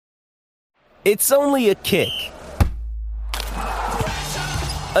It's only a kick,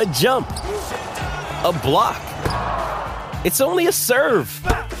 a jump, a block. It's only a serve.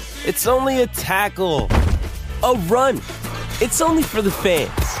 It's only a tackle, a run. It's only for the fans.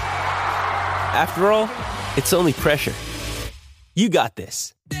 After all, it's only pressure. You got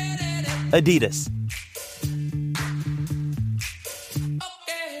this. Adidas.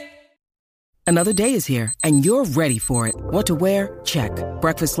 Another day is here, and you're ready for it. What to wear? Check.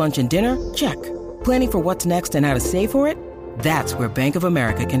 Breakfast, lunch, and dinner? Check. Planning for what's next and how to save for it? That's where Bank of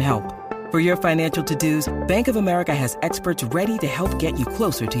America can help. For your financial to-dos, Bank of America has experts ready to help get you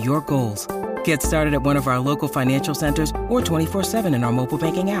closer to your goals. Get started at one of our local financial centers or 24/7 in our mobile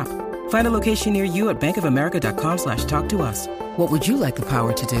banking app. Find a location near you at bankofamerica.com/talktous. What would you like the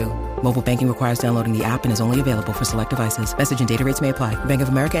power to do? Mobile banking requires downloading the app and is only available for select devices. Message and data rates may apply. Bank of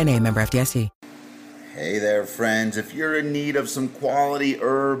America N.A., member FDIC. Hey there, friends. If you're in need of some quality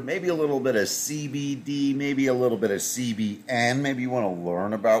herb, maybe a little bit of CBD, maybe a little bit of CBN, maybe you want to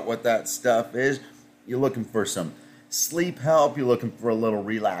learn about what that stuff is, you're looking for some sleep help, you're looking for a little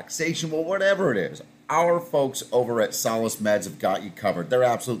relaxation, well, whatever it is, our folks over at Solace Meds have got you covered. They're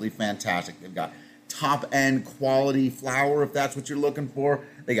absolutely fantastic. They've got top-end quality flower if that's what you're looking for.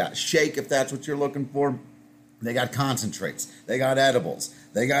 They got shake if that's what you're looking for. They got concentrates. They got edibles.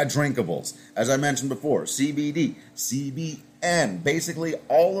 They got drinkables. As I mentioned before, CBD, CBN, basically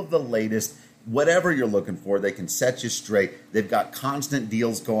all of the latest, whatever you're looking for, they can set you straight. They've got constant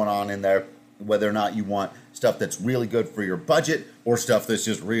deals going on in there, whether or not you want stuff that's really good for your budget or stuff that's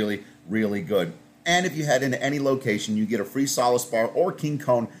just really, really good. And if you head into any location, you get a free Solace bar or King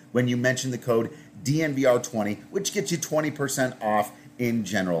Cone when you mention the code DNVR20, which gets you 20% off in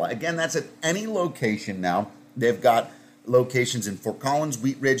general. Again, that's at any location now. They've got locations in Fort Collins,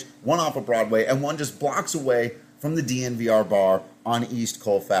 Wheat Ridge, one off of Broadway, and one just blocks away from the DNVR bar on East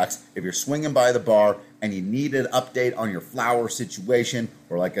Colfax. If you're swinging by the bar and you need an update on your flower situation,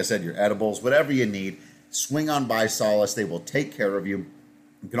 or like I said, your edibles, whatever you need, swing on by Solace. They will take care of you.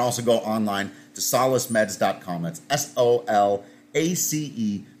 You can also go online to solacemeds.com. That's SOLACE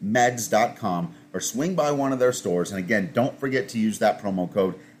meds.com, or swing by one of their stores. And again, don't forget to use that promo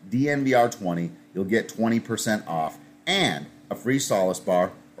code DNVR20. You'll get 20% off and a free Solace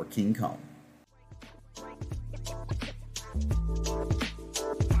bar or King Cone.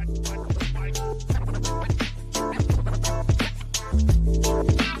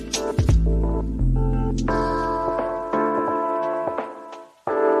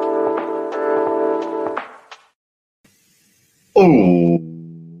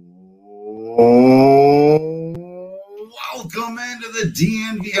 Welcome into the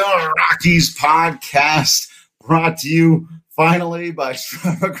DNVR Rockies podcast, brought to you finally by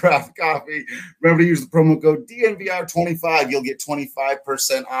Strava Craft Coffee. Remember to use the promo code DNVR25. You'll get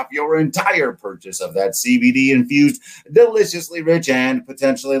 25% off your entire purchase of that CBD-infused, deliciously rich, and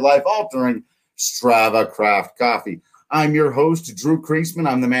potentially life-altering Strava Craft Coffee. I'm your host, Drew Kriesman.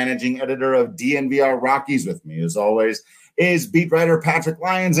 I'm the managing editor of DNVR Rockies. With me, as always, is beat writer Patrick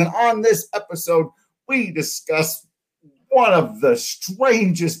Lyons. And on this episode, we discuss one of the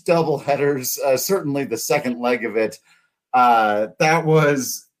strangest doubleheaders, certainly the second leg of it. That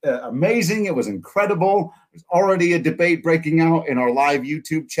was amazing. It was incredible. There's already a debate breaking out in our live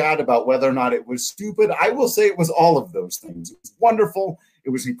YouTube chat about whether or not it was stupid. I will say it was all of those things. It was wonderful. It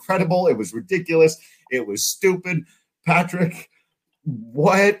was incredible. It was ridiculous. It was stupid. Patrick,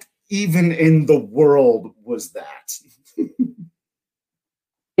 what even in the world was that?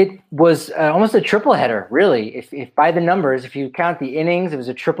 It was almost a triple header, really. If by the numbers, if you count the innings, it was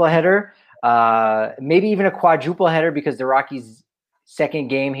a triple header, maybe even a quadruple header, because the Rockies' second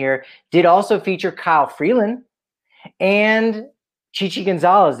game here did also feature Kyle Freeland and Chichi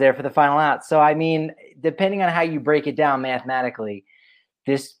Gonzalez there for the final out. So, I mean, depending on how you break it down mathematically,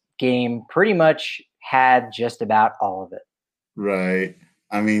 this game pretty much had just about all of it. Right.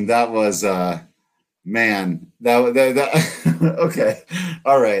 I mean, that was man, that okay.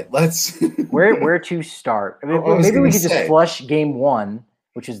 All right, let's where to start? I mean, maybe we could just flush game one,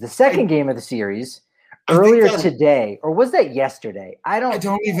 which is the second game of the series, earlier today, or was that yesterday? I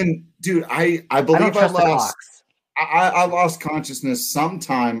don't even, dude. I believe I lost consciousness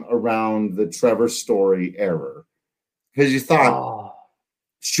sometime around the Trevor Story error, because you thought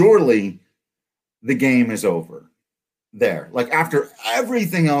surely the game is over there, like after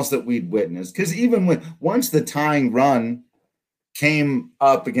everything else that we'd witnessed. Because even once the tying run came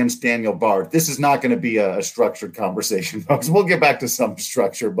up against Daniel Bard, this is not going to be a structured conversation, folks. We'll get back to some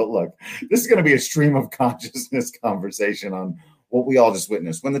structure, but look, this is going to be a stream of consciousness conversation on what we all just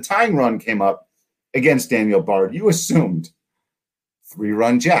witnessed. When the tying run came up against Daniel Bard, you assumed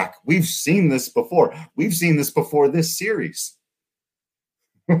 3-run jack. We've seen this before. We've seen this before this series.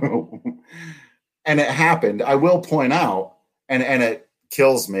 And it happened. I will point out, and it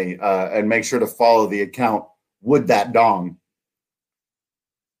kills me, and make sure to follow the account Would That Dong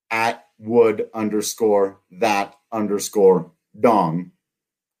at Wood_that_dong.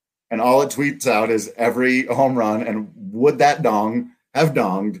 And all it tweets out is every home run and would that dong have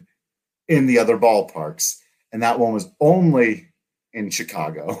donged in the other ballparks. And that one was only in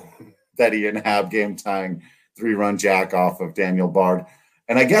Chicago that he and Hab game tying 3-run jack off of Daniel Bard.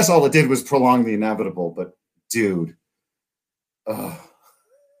 And I guess all it did was prolong the inevitable, but dude.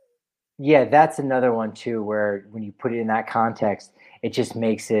 Yeah, that's another one too, where when you put it in that context, it just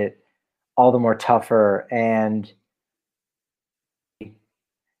makes it all the more tougher. And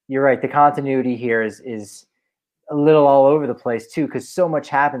you're right, the continuity here is a little all over the place too, because so much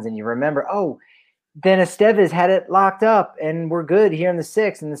happens and you remember, then Estevez had it locked up and we're good here in the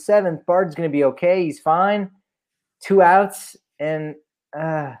 6th. and the 7th, Bard's going to be okay. He's fine. 2 outs and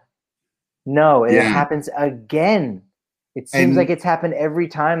no, it happens again. It seems like it's happened every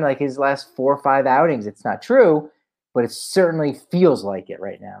time, like his last 4 or 5 outings. It's not true, but it certainly feels like it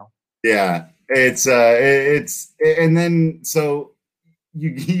right now. Yeah, it's and then so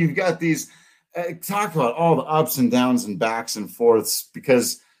you've got these talk about all the ups and downs and backs and forths,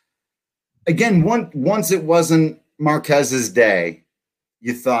 because again, once it wasn't Marquez's day,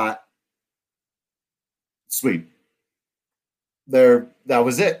 you thought, sweet, that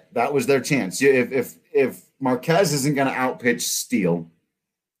was it. That was their chance. If Marquez isn't going to outpitch Steele,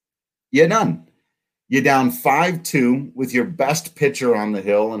 you're done. You're down 5-2 with your best pitcher on the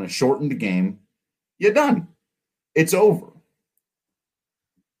hill in a shortened game. You're done. It's over.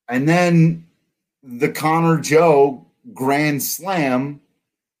 And then the Connor Joe grand slam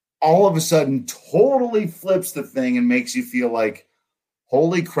all of a sudden totally flips the thing and makes you feel like,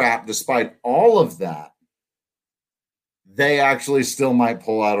 holy crap, despite all of that, they actually still might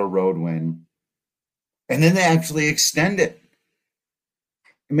pull out a road win. And then they actually extend it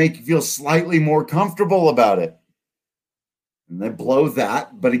and make you feel slightly more comfortable about it. And they blow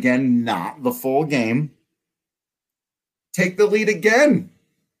that, but again, not the full game. Take the lead again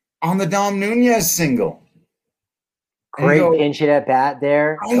on the Dom Nunez single. Great pinch hit at bat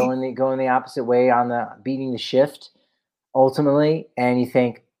there, going the opposite way on the beating the shift ultimately. And you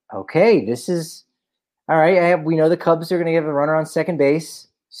think, okay, this is all right. We know the Cubs are going to give a runner on second base,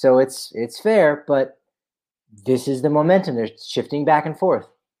 so it's fair, but this is the momentum. They're shifting back and forth.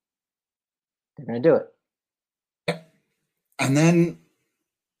 They're going to do it. And then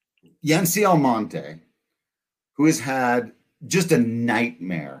Yency Almonte, who has had just a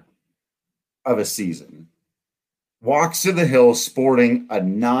nightmare of a season, walks to the hill sporting a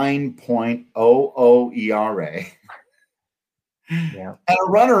 9.00 ERA. Yeah. And a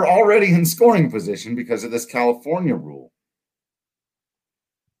runner already in scoring position because of this California rule.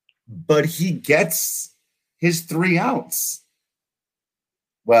 But he gets his 3 outs.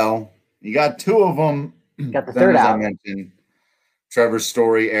 Well, you got 2 of them. Got the third out. I mentioned, Trevor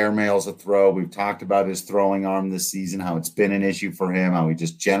Story airmails a throw. We've talked about his throwing arm this season, how it's been an issue for him, how he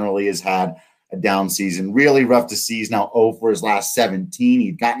just generally has had a down season. Really rough to see. He's now 0 for his last 17.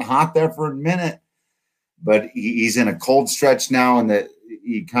 He'd gotten hot there for a minute, but he's in a cold stretch now, and that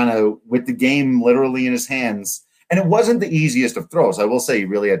he kind of, with the game literally in his hands. And it wasn't the easiest of throws. I will say he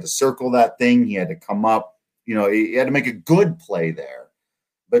really had to circle that thing. He had to come up. He had to make a good play there.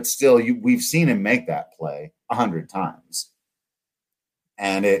 But still, we've seen him make that play 100 times.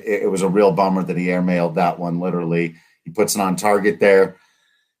 And it was a real bummer that he airmailed that one, literally. He puts it on target there.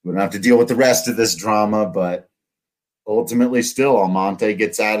 We don't have to deal with the rest of this drama, but ultimately still Almonte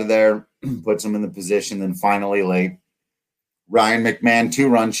gets out of there, puts him in the position, then finally late, Ryan McMahon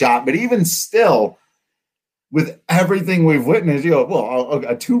 2-run shot. But even still, with everything we've witnessed, a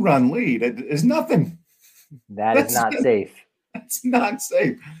 2-run lead is nothing. That's not safe. That's not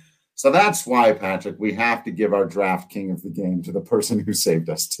safe. So that's why, Patrick, we have to give our draft king of the game to the person who saved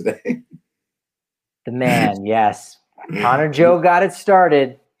us today. The man, yes. Connor Joe got it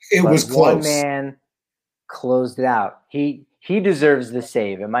started. It was close. One man closed it out. He deserves the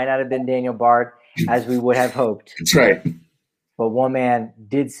save. It might not have been Daniel Bard as we would have hoped. That's right. But one man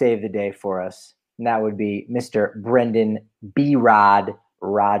did save the day for us, and that would be Mr. Brendan B-Rod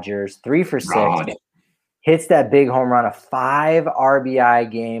Rodgers. 3 for 6. Hits that big home run, a 5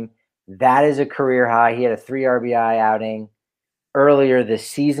 RBI game. That is a career high. He had a 3 RBI outing earlier this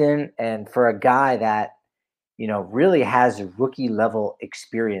season. And for a guy that, really has rookie level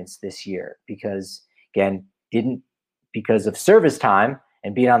experience this year, because again, because of service time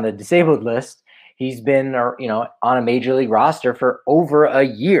and being on the disabled list, he's been, on a major league roster for over a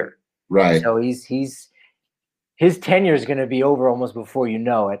year. Right. So his tenure is going to be over almost before you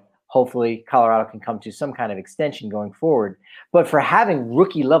know it. Hopefully Colorado can come to some kind of extension going forward. But for having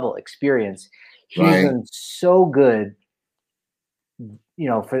rookie level experience, he's been so good,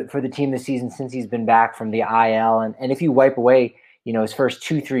 for the team this season since he's been back from the IL. And if you wipe away, his first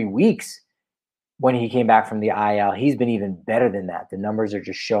 2-3 weeks when he came back from the IL, he's been even better than that. The numbers are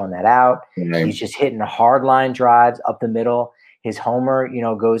just showing that out. Right. He's just hitting hard line drives up the middle. His homer,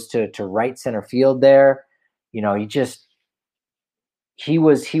 goes to right center field there. He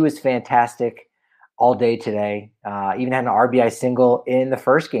was fantastic all day today. Even had an RBI single in the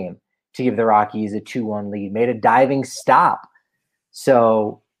first game to give the Rockies a 2-1 lead. Made a diving stop.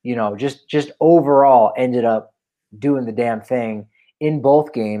 So, just overall ended up doing the damn thing in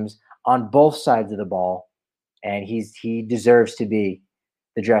both games on both sides of the ball. And he deserves to be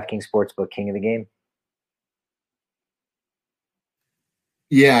the DraftKings Sportsbook king of the game.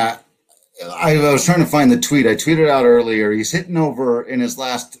 Yeah. I was trying to find the tweet. I tweeted out earlier. He's hitting over in his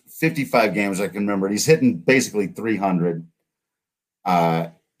last 55 games. I can remember. He's hitting basically 300.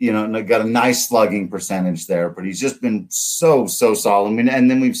 And got a nice slugging percentage there, but he's just been so solid. I mean,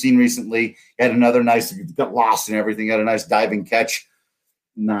 and then we've seen recently he had another nice, got lost and everything. Had a nice diving catch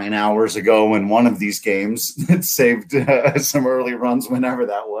 9 hours ago in one of these games that saved some early runs, whenever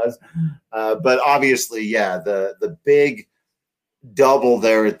that was. But obviously, the big double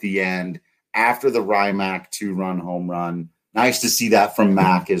there at the end after the Rymack 2-run home run. Nice to see that from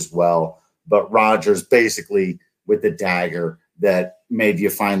Mac as well. But Rogers basically with the dagger that made you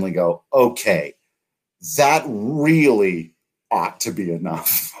finally go, okay, that really ought to be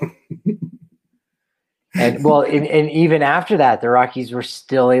enough. And even after that, the Rockies were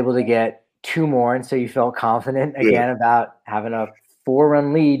still able to get 2 more. And so you felt confident again about having a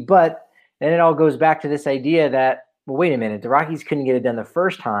 4-run lead. But then it all goes back to this idea that, well, wait a minute, the Rockies couldn't get it done the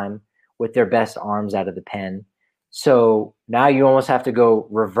first time with their best arms out of the pen. So now you almost have to go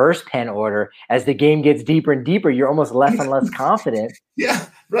reverse pen order. As the game gets deeper and deeper, you're almost less and less confident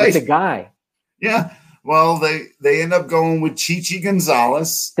with the guy. Yeah. Well, they end up going with Chichi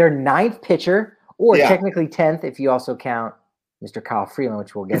Gonzalez. Their 9th pitcher, or technically 10th if you also count Mr. Kyle Freeland,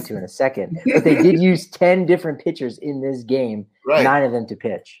 which we'll get to in a second. But they did use 10 different pitchers in this game, 9 of them to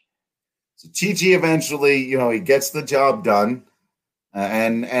pitch. So Chichi eventually, he gets the job done.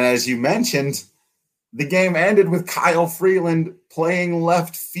 And as you mentioned, the game ended with Kyle Freeland playing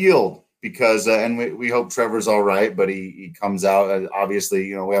left field because, and we hope Trevor's all right, but he comes out.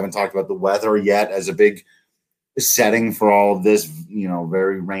 Obviously, we haven't talked about the weather yet as a big setting for all of this,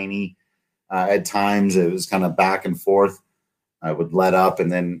 very rainy at times. It was kind of back and forth. I would let up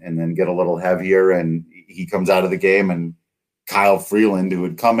and then get a little heavier. And he comes out of the game, and Kyle Freeland, who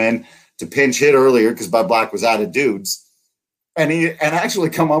had come in to pinch hit earlier because Bud Black was out of dudes, and actually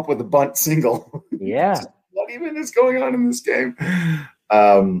come up with a bunt single. Yeah. What even is going on in this game?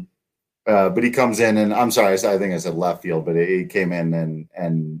 But he comes in, and I'm sorry, I think I said left field, but he came in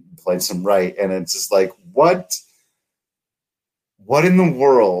and played some right. And it's just like, what in the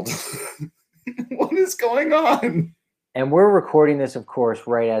world? What is going on? And we're recording this, of course,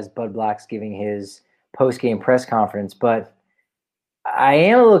 right as Bud Black's giving his post-game press conference. But I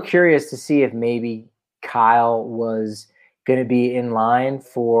am a little curious to see if maybe Kyle was going to be in line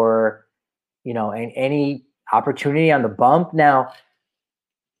for, any opportunity on the bump. Now,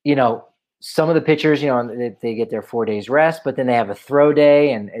 some of the pitchers, they get their 4 days rest, but then they have a throw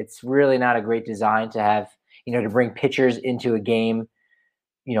day, and it's really not a great design to have, to bring pitchers into a game,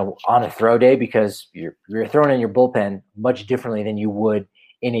 on a throw day, because you're throwing in your bullpen much differently than you would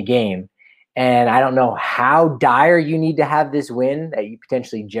in a game. And I don't know how dire you need to have this win that you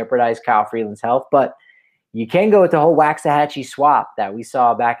potentially jeopardize Kyle Freeland's health, but you can go with the whole Waxahachie swap that we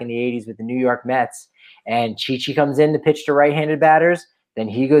saw back in the 80s with the New York Mets. And Chichi comes in to pitch to right-handed batters, then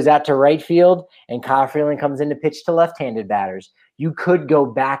he goes out to right field, and Kyle Freeland comes in to pitch to left-handed batters. You could go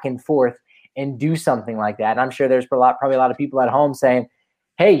back and forth and do something like that. And I'm sure there's probably a lot of people at home saying,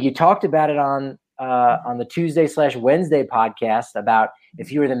 hey, you talked about it on the Tuesday/Wednesday podcast about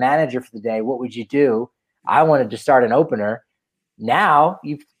if you were the manager for the day, what would you do? I wanted to start an opener. Now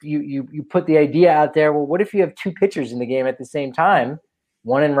you put the idea out there. Well, what if you have 2 pitchers in the game at the same time,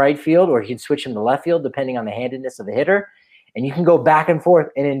 one in right field, or you can switch them to left field depending on the handedness of the hitter, and you can go back and forth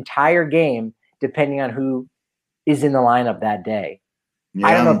an entire game depending on who is in the lineup that day. Yeah.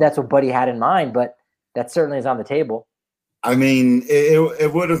 I don't know if that's what Buddy had in mind, but that certainly is on the table. I mean,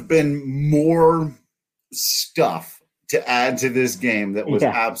 it would have been more stuff to add to this game that was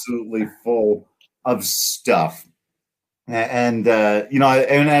absolutely full of stuff. And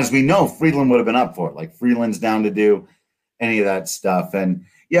and as we know, Freeland would have been up for it. Like Freeland's down to do any of that stuff. And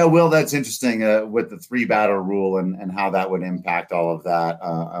yeah, Will, that's interesting with the 3-batter rule and how that would impact all of that.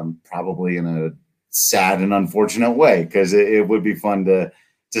 Probably in a sad and unfortunate way, because it would be fun to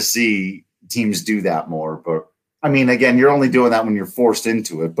see teams do that more. But I mean, again, you're only doing that when you're forced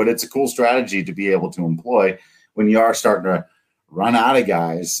into it, but it's a cool strategy to be able to employ when you are starting to run out of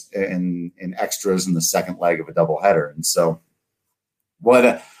guys in extras in the second leg of a doubleheader. And so what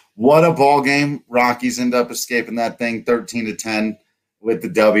a ball game. Rockies end up escaping that thing 13-10 with the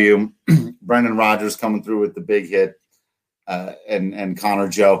W. Brendan Rodgers coming through with the big hit and Connor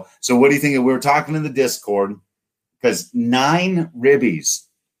Joe. So what do you think? We were talking in the Discord because 9 ribbies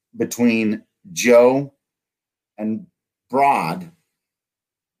between Joe and Broad,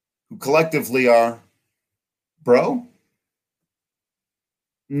 who collectively are bro.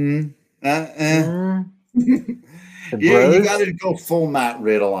 Yeah, you got to go full Matt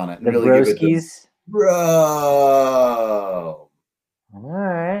Riddle on it. And the really broskies. Give it bro. All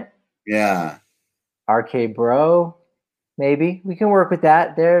right. Yeah. RK Bro. Maybe we can work with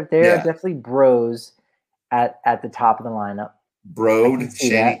that. They're definitely bros at the top of the lineup. Broad.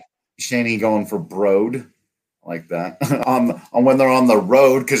 Shaney going for Broad. Like that on when they're on the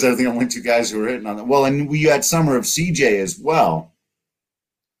road, because they're the only 2 guys who are hitting on it. Well, and we had Summer of CJ as well.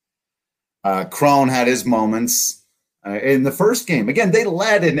 Crone had his moments in the first game. Again, they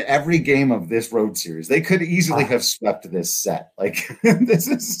led in every game of this road series. They could easily have swept this set. Like this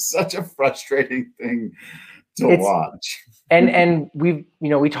is such a frustrating thing to watch. And we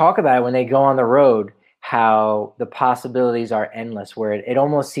talk about it when they go on the road, how the possibilities are endless, where it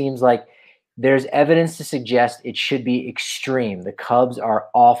almost seems like there's evidence to suggest it should be extreme. The Cubs are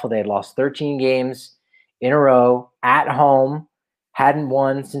awful. They had lost 13 games in a row at home, hadn't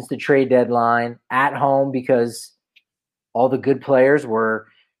won since the trade deadline, at home because all the good players were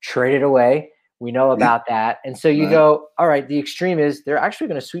traded away. We know about that. And so you go, all right, the extreme is they're actually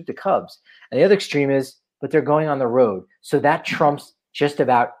going to sweep the Cubs. And the other extreme is, but they're going on the road. So that trumps just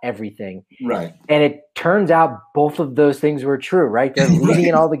about everything. Right. And it turns out both of those things were true, right? They're leading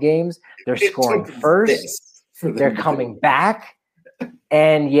in all the games. They're scoring first. They're coming back.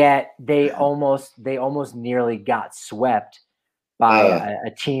 And yet they almost nearly got swept by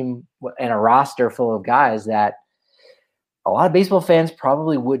a team and a roster full of guys that a lot of baseball fans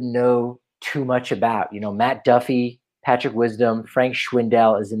probably wouldn't know too much about. Matt Duffy, Patrick Wisdom, Frank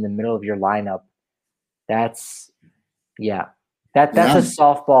Schwindel is in the middle of your lineup. That's a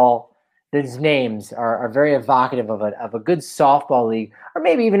softball. Those names are very evocative of a good softball league, or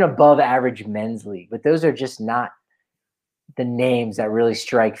maybe even above average men's league. But those are just not the names that really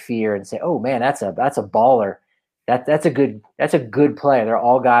strike fear and say, "Oh man, that's a baller. That's a good player." They're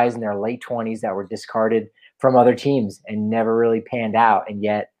all guys in their late 20s that were discarded from other teams and never really panned out. And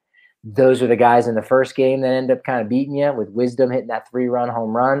yet, those are the guys in the first game that end up kind of beating you, with Wisdom hitting that 3-run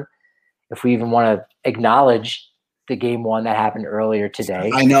home run. If we even want to acknowledge the game 1 that happened earlier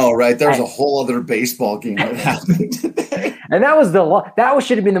today. I know, right? There's a whole other baseball game that happened today. And that was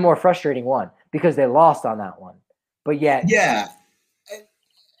should have been the more frustrating one because they lost on that one. But yet. Yeah.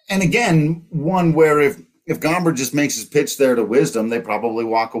 And again, one where if Gomber just makes his pitch there to Wisdom, they probably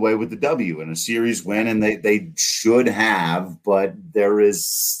walk away with the W and a series win, and they should have, but there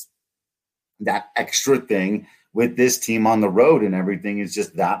is that extra thing with this team on the road, and everything is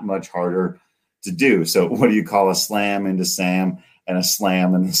just that much harder to do. So what do you call a slam into Sam and a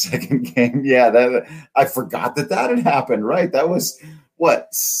slam in the second game? Yeah, I forgot that had happened, right? That was,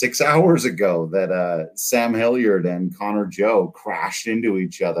 6 hours ago that Sam Hilliard and Connor Joe crashed into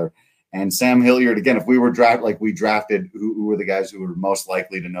each other. And Sam Hilliard, again, if we were drafted who were the guys who were most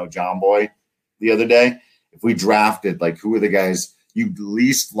likely to know John Boy the other day, if we drafted, who are the guys you'd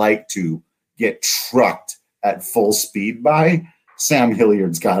least like to get trucked at full speed by, Sam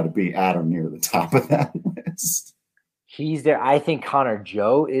Hilliard's got to be at or near the top of that list. He's there. I think Connor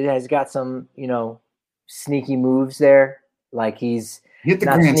Joe has got some, sneaky moves there. He's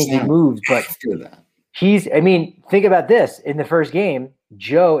not sneaky moves, but after that. Think about this. In the first game,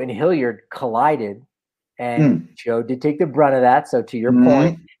 Joe and Hilliard collided, and Joe did take the brunt of that. So to your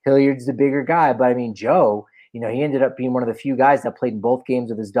point, Hilliard's the bigger guy, but Joe, he ended up being one of the few guys that played in both games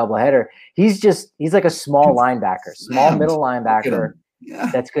of his doubleheader. He's like a small linebacker, small middle linebacker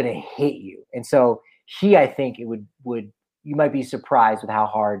that's going to hit you. And so I think it would you might be surprised with how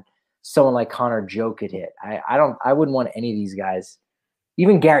hard someone like Connor Joe could hit. I wouldn't want any of these guys.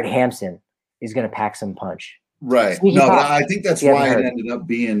 Even Garrett Hampson is going to pack some punch. Right. But I think that's why it ended up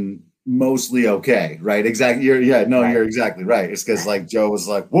being mostly okay. Right. Exactly. You're exactly right. It's because Joe was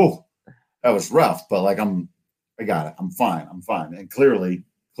like, whoa, that was rough. But I got it. I'm fine. And clearly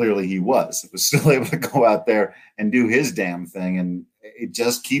he was still able to go out there and do his damn thing. And it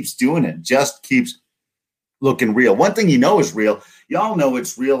just keeps doing it. Just keeps looking real. One thing is real. Y'all know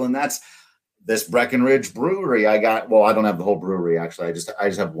it's real. And that's this Breckenridge Brewery. I don't have the whole brewery. Actually, I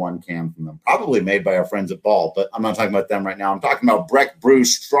just have one can from them, probably made by our friends at Ball, but I'm not talking about them right now. I'm talking about Breck Brew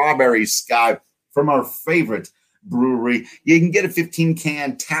Strawberry Sky from our favorite brewery. You can get a 15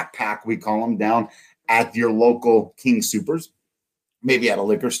 can tap pack, we call them, down at your local King Supers, maybe at a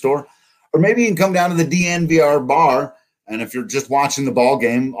liquor store, or maybe you can come down to the DNVR bar. And if you're just watching the ball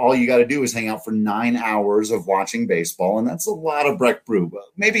game, all you got to do is hang out for 9 hours of watching baseball. And that's a lot of Breck Brew.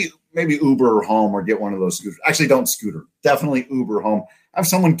 Maybe Uber home or get one of those scooters. Actually, don't scooter. Definitely Uber home. Have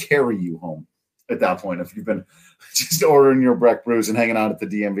someone carry you home at that point if you've been just ordering your Breck Brews and hanging out at the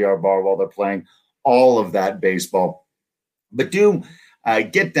DNVR bar while they're playing all of that baseball. But do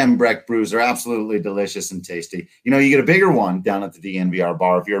get them Breck Brews. They're absolutely delicious and tasty. You get a bigger one down at the DNVR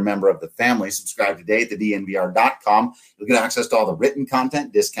bar. If you're a member of the family, subscribe today at thednvr.com. You'll get access to all the written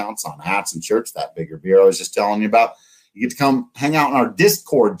content, discounts on hats and shirts, that bigger beer I was just telling you about. You get to come hang out in our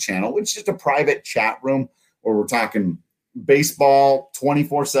Discord channel, which is just a private chat room where we're talking baseball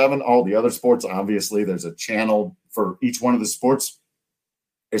 24/7, all the other sports. Obviously, there's a channel for each one of the sports.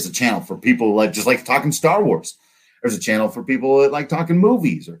 There's a channel for people who just like talking Star Wars. There's a channel for people that like talking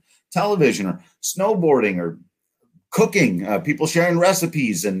movies or television or snowboarding or cooking, people sharing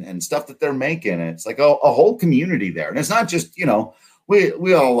recipes and stuff that they're making. And it's like a whole community there. And it's not just,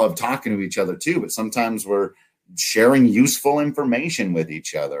 we all love talking to each other too, but sometimes we're sharing useful information with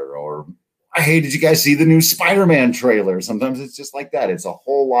each other. Or, hey, did you guys see the new Spider-Man trailer? Sometimes it's just like that. It's a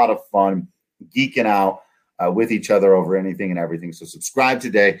whole lot of fun geeking out with each other over anything and everything. So subscribe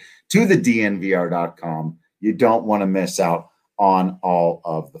today to the DNVR.com. You don't want to miss out on all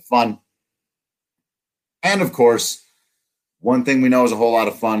of the fun. And of course, one thing we know is a whole lot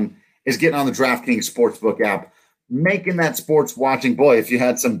of fun is getting on the DraftKings Sportsbook app, making that sports watching. Boy, if you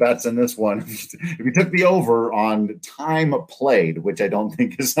had some bets in this one, if you took the over on time played, which I don't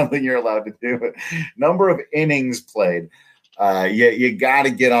think is something you're allowed to do, number of innings played, you got to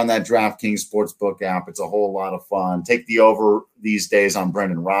get on that DraftKings Sportsbook app. It's a whole lot of fun. Take the over these days on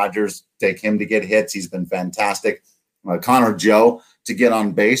Brendan Rodgers. Take him to get hits. He's been fantastic. Connor Joe to get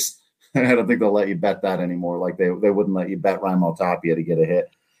on base. I don't think they'll let you bet that anymore. Like they wouldn't let you bet Raimel Tapia to get a hit.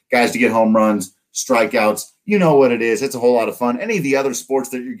 Guys to get home runs, strikeouts. You know what it is. It's a whole lot of fun. Any of the other sports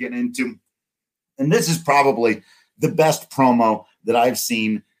that you're getting into. And this is probably the best promo that I've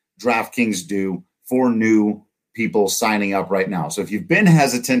seen DraftKings do for new people signing up right now. So if you've been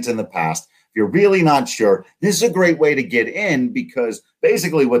hesitant in the past, if you're really not sure, this is a great way to get in, because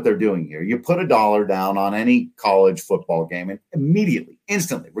basically what they're doing here, you put $1 down on any college football game and immediately,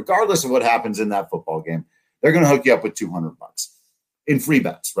 instantly, regardless of what happens in that football game, they're going to hook you up with $200 in free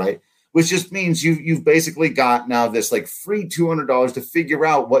bets, right? Which just means you've basically got now this like free $200 to figure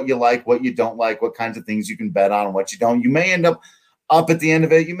out what you like, what you don't like, what kinds of things you can bet on and what you don't. You may end up at the end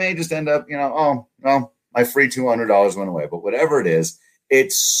of it. You may just end up, my free $200 went away. But whatever it is,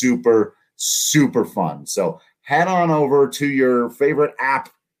 it's super, super fun. So head on over to your favorite app,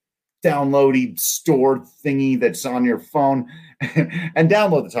 downloady store thingy that's on your phone, and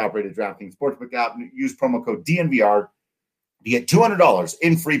download the top-rated DraftKings Sportsbook app. Use promo code DNVR to get $200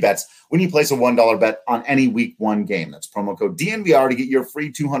 in free bets when you place a $1 bet on any Week 1 game. That's promo code DNVR to get your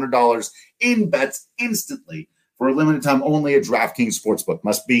free $200 in bets instantly for a limited time only at DraftKings Sportsbook.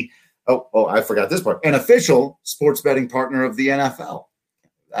 Must be I forgot this part. An official sports betting partner of the NFL.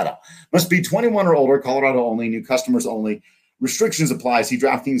 Must be 21 or older, Colorado only, new customers only. Restrictions apply. See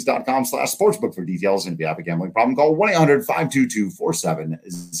DraftKings.com/sportsbook for details. And if you have a gambling problem, call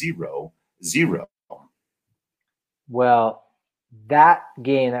 1-800-522-4700. Well, that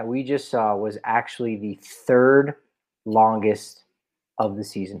game that we just saw was actually the third longest of the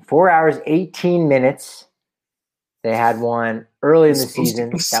season. 4 hours, 18 minutes. They had one early in the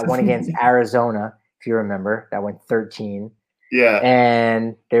season, that one against Arizona, if you remember. That went 13. Yeah.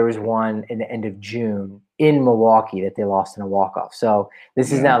 And there was one in the end of June in Milwaukee that they lost in a walk-off. So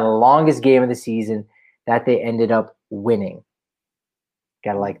this is now the longest game of the season that they ended up winning.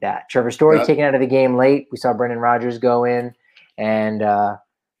 Got to like that. Trevor Story taken out of the game late. We saw Brendan Rodgers go in, and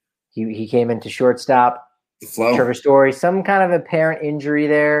he came into shortstop. Trevor Story, some kind of apparent injury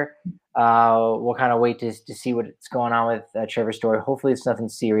there. We'll kind of wait to see what's going on with Trevor Story. Hopefully it's nothing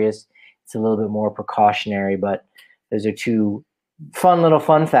serious. It's a little bit more precautionary, but those are two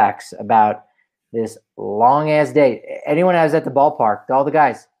fun facts about this long-ass day. Anyone who was at the ballpark, all the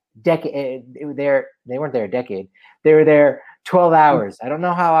guys, they weren't there a decade. They were there 12 hours. I don't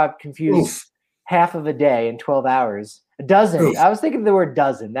know how I've confused half of a day in 12 hours. A dozen. Oof. I was thinking the word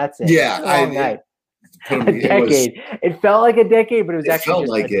dozen. That's it. Yeah. It's a long night. A decade. It felt like a decade, but it was actually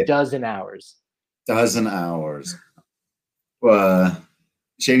just like a dozen hours. Dozen hours.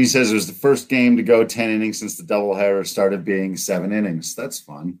 Shady says it was the first game to go 10 innings since the doubleheader started being 7 innings. That's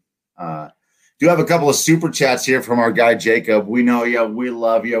fun. Do have a couple of super chats here from our guy Jacob. We know you. We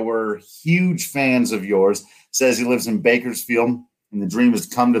love you. We're huge fans of yours. Says he lives in Bakersfield, and the dream is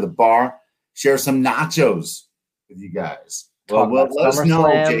to come to the bar, share some nachos with you guys. Well, let us know,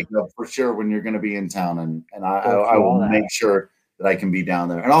 Jacob, for sure when you're going to be in town, and I will make sure that I can be down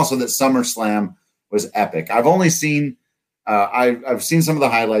there. And also that SummerSlam was epic. I've only seen I've seen some of the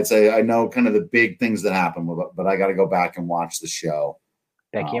highlights. I know kind of the big things that happened, but I got to go back and watch the show.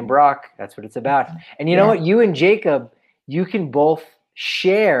 Becky and Brock, that's what it's about. And you know what? You and Jacob, you can both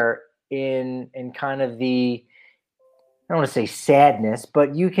share in kind of the, I don't want to say sadness,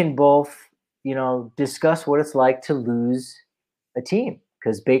 but you can both, discuss what it's like to lose a team.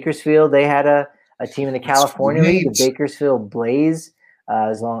 Because Bakersfield, they had a team in the California League, the Bakersfield Blaze,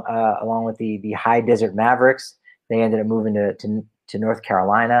 along with the High Desert Mavericks. They ended up moving to North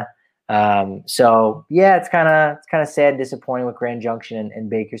Carolina. So yeah, it's kind of sad and disappointing with Grand Junction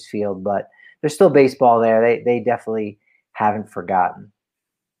and Bakersfield, but there's still baseball there. They definitely haven't forgotten.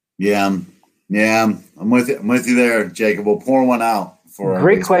 Yeah. I'm with you there, Jacob. We'll pour one out for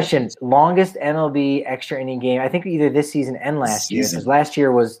great question. Longest MLB extra inning game. I think either this season and last year, because last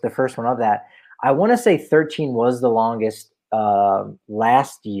year was the first one of that. I want to say 13 was the longest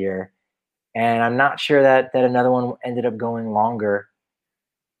last year, and I'm not sure that another one ended up going longer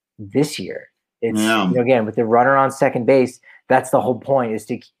this year. It's again with the runner on second base, that's the whole point, is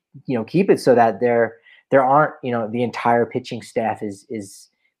to keep it so that there aren't the entire pitching staff is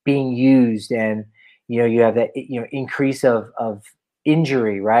being used, and you have that increase of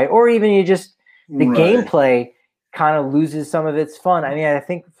injury, right? Or even the gameplay kind of loses some of its fun. I mean, I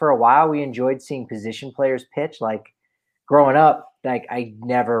think for a while we enjoyed seeing position players pitch. Like growing up, like I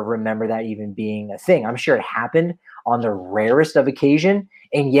never remember that even being a thing. I'm sure it happened on the rarest of occasion,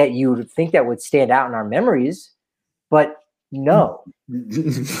 and yet you would think that would stand out in our memories, but no.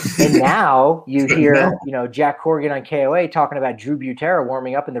 And now you hear, Jack Corrigan on KOA talking about Drew Butera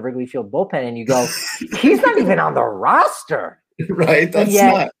warming up in the Wrigley Field bullpen, and you go, he's not even on the roster. Right. That's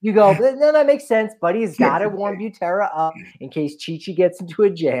not. You go, no, that makes sense, but he's got to warm Butera up in case Chi-Chi gets into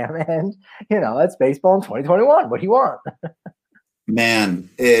a jam, and, that's baseball in 2021. What do you want? Man,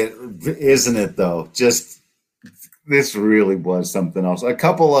 isn't it though? Just this really was something else. A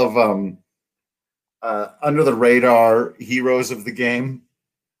couple of under the radar heroes of the game,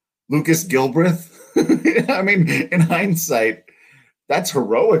 Lucas Gilbreth. I mean, in hindsight, that's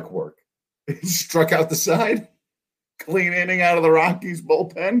heroic work. He struck out the side, clean inning out of the Rockies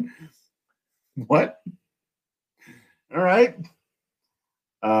bullpen. What? All right.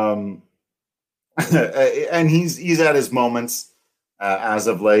 And he's had his moments. As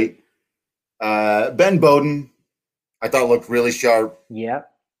of late, Ben Bowden, I thought looked really sharp. Yeah,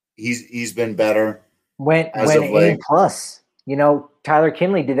 he's been better. Went inning plus. Tyler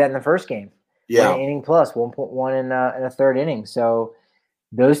Kinley did that in the first game. Yeah, went inning plus 1.1 in the third inning. So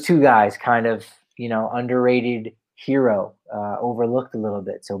those two guys kind of underrated hero, overlooked a little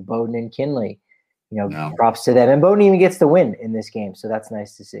bit. So Bowden and Kinley, props to them. And Bowden even gets the win in this game, so that's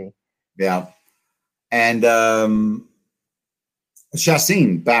nice to see. Yeah, and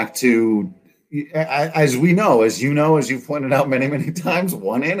Chacín back to, as we know, as you've pointed out many, many times,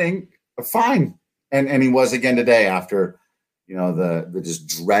 1 inning, fine. And he was again today after, the just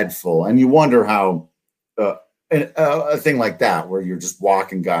dreadful. And you wonder how a thing like that, where you're just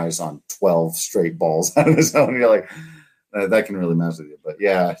walking guys on 12 straight balls out of the zone, you're like, that can really mess with you. But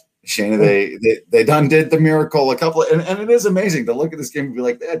yeah, Shana, they done did the miracle a couple and it is amazing to look at this game and be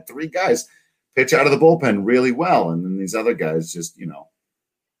like, they had 3 guys pitch out of the bullpen really well, and then these other guys just,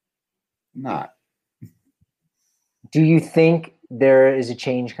 not. Do you think there is a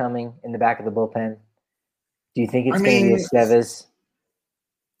change coming in the back of the bullpen? Do you think it's going to be Estevez?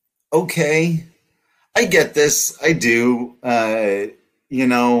 Okay. I get this. I do.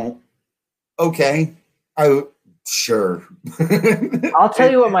 Okay. Sure. I'll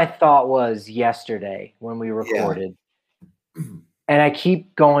tell you what my thought was yesterday when we recorded. Yeah. And I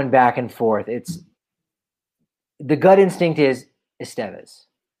keep going back and forth. It's the gut instinct is Estevez,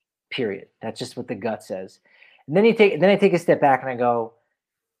 period. That's just what the gut says. And then I take a step back and I go,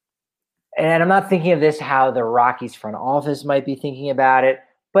 and I'm not thinking of this how the Rockies front office might be thinking about it,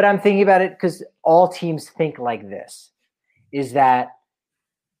 but I'm thinking about it because all teams think like this, is that,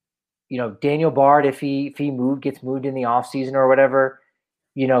 Daniel Bard, if he gets moved in the offseason or whatever,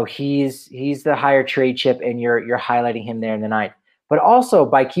 he's the higher trade chip, and you're highlighting him there in the 9th. But also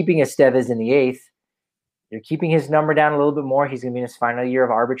by keeping Estevez in the 8th, you're keeping his number down a little bit more. He's going to be in his final year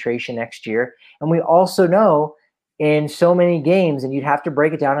of arbitration next year. And we also know in so many games, and you'd have to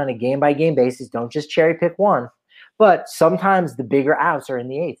break it down on a game-by-game basis, don't just cherry pick one, but sometimes the bigger outs are in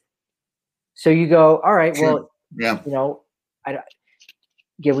the 8th. So you go, all right, well, we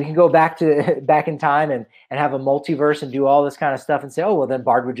can go back in time and have a multiverse and do all this kind of stuff and say, oh, well, then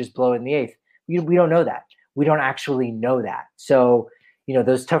Bard would just blow it in the 8th. We don't know that. We don't actually know that. So,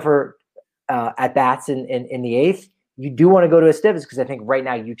 those tougher at-bats in the 8th, you do want to go to Estevez because I think right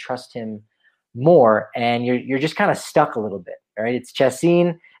now you trust him more, and you're just kind of stuck a little bit, right? It's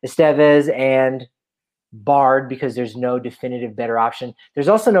Chacín, Estevez, and Bard because there's no definitive better option. There's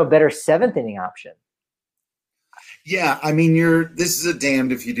also no better 7th inning option. Yeah, I mean, this is a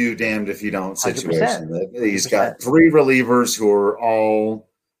damned if you do, damned if you don't situation. 100%. He's got 3 relievers who are all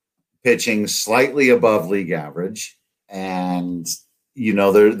pitching slightly above league average, and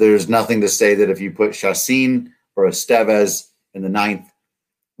there's nothing to say that if you put Chacín or Estevez in the 9th,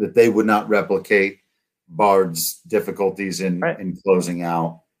 that they would not replicate Bard's difficulties in closing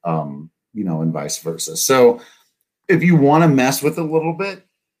out, and vice versa. So if you want to mess with it a little bit,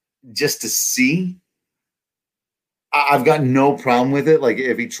 just to see, I've got no problem with it. Like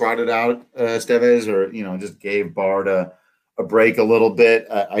if he trotted out Estevez or, just gave Bard a break a little bit,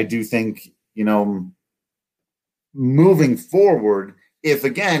 I do think, moving forward, if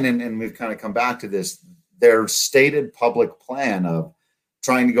again, and we've kind of come back to this, their stated public plan of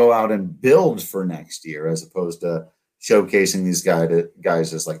trying to go out and build for next year as opposed to showcasing these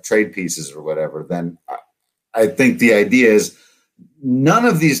guys as like trade pieces or whatever, then I think the idea is none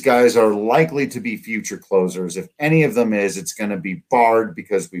of these guys are likely to be future closers. If any of them is, it's going to be Bard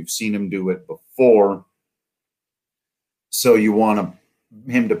because we've seen him do it before. So you want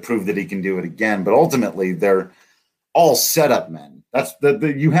him to prove that he can do it again. But ultimately, they're all setup men. That's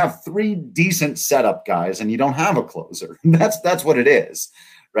you have 3 decent setup guys, and you don't have a closer. That's what it is,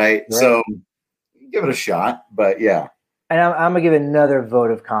 right? So give it a shot. But yeah. And I'm going to give another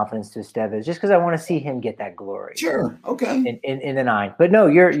vote of confidence to Estevez just because I want to see him get that glory. Sure. Okay. In the 9th. But no,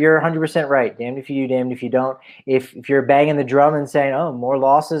 you're 100% right. Damned if you do, damned if you don't. If you're banging the drum and saying, oh, more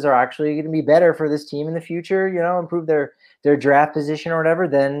losses are actually going to be better for this team in the future, improve their draft position or whatever,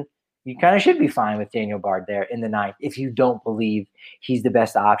 then you kind of should be fine with Daniel Bard there in the 9th if you don't believe he's the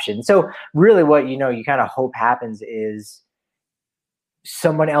best option. So really what, you kind of hope happens is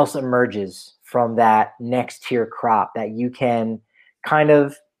someone else emerges from that next tier crop that you can kind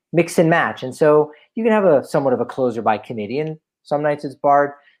of mix and match. And so you can have a somewhat of a closer by committee, and some nights it's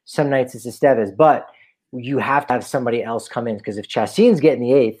Bard, some nights it's Estevez, but you have to have somebody else come in because if Chacín's getting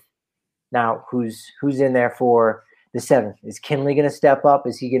the 8th, now who's in there for the 7th? Is Kinley going to step up?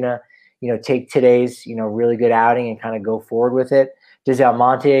 Is he going to, take today's, really good outing and kind of go forward with it? Does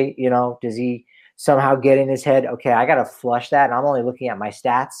Almonte, does he somehow get in his head, okay, I got to flush that, and I'm only looking at my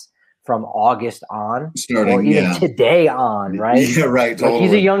stats from August on, or even today on, right? Yeah, right. Totally. Like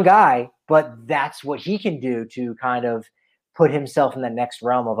he's a young guy, but that's what he can do to kind of put himself in the next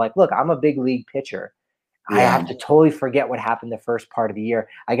realm of like, look, I'm a big league pitcher. Yeah. I have to totally forget what happened the first part of the year.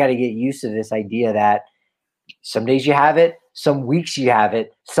 I got to get used to this idea that some days you have it, some weeks you have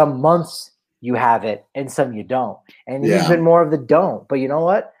it, some months you have it, and some you don't. And he's been more of the don't. But you know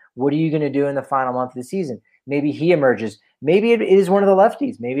what? What are you going to do in the final month of the season? Maybe he emerges. Maybe it is one of the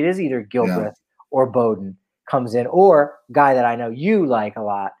lefties. Maybe it is either Gilbreth or Bowden comes in, or guy that I know you like a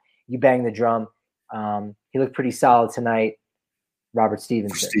lot. You bang the drum. He looked pretty solid tonight. Robert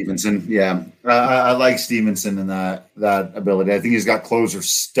Stevenson. Yeah. I like Stevenson and that ability. I think he's got closer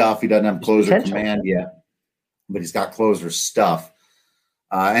stuff. He doesn't have closer command yet, but he's got closer stuff.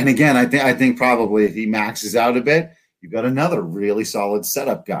 And again, I think probably if he maxes out a bit, you've got another really solid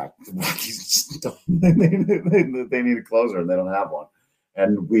setup guy. The Rockies they need a closer, and they don't have one.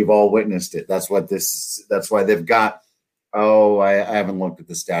 And we've all witnessed it. That's why they've got. I haven't looked at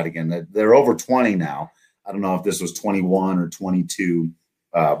the stat again. They're over 20 now. I don't know if this was 21 or 22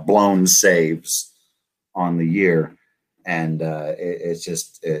 blown saves on the year, and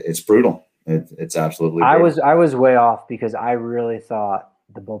it's brutal. It's absolutely brutal. I was way off because I really thought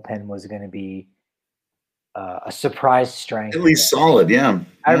the bullpen was going to be a surprise strength. At least solid, yeah.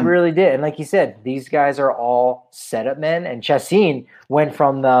 I really did. And like you said, these guys are all setup men. And Chacín went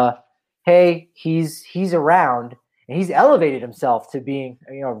from the, hey, he's around, and he's elevated himself to being,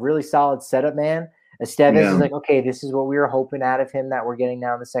 a really solid setup man. Estevez is like, okay, this is what we were hoping out of him that we're getting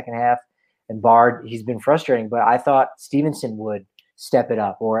now in the second half. And Bard, he's been frustrating. But I thought Stevenson would step it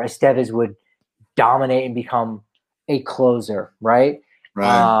up, or Estevez would dominate and become a closer, right?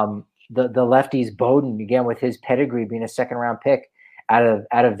 Right. The lefties, Bowden, again, with his pedigree being a second-round pick out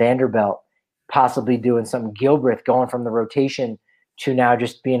of Vanderbilt, possibly doing something. Gilbreth going from the rotation to now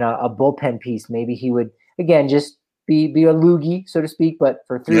just being a bullpen piece. Maybe he would, again, just be a loogie, so to speak, but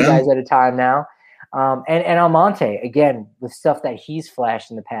for three guys at a time now. And Almonte, again, with stuff that he's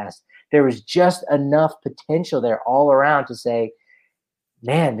flashed in the past, there was just enough potential there all around to say,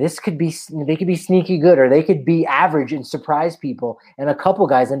 man, they could be sneaky good, or they could be average and surprise people. And a couple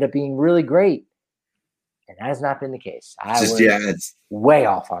guys end up being really great. And that has not been the case. It's way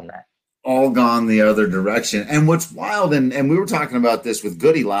off on that. All gone the other direction. And what's wild, and we were talking about this with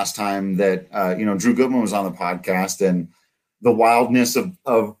Goody last time that, Drew Goodman was on the podcast, and the wildness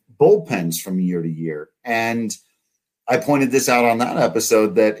of bullpens from year to year. And I pointed this out on that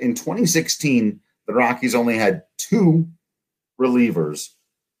episode that in 2016, the Rockies only had 2 relievers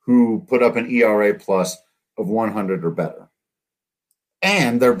who put up an ERA plus of 100 or better.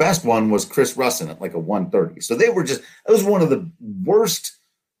 And their best one was Chris Russin at like a 130. So it was one of the worst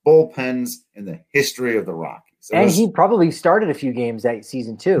bullpens in the history of the Rockies. He probably started a few games that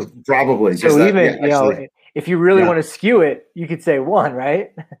season too. Probably. So if you really want to skew it, you could say 1,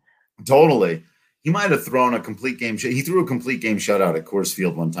 right? Totally. He might have thrown a complete game. He threw a complete game shutout at Coors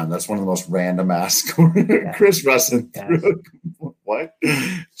Field one time. That's one of the most random ass scores. Yeah. Chris Russin threw what?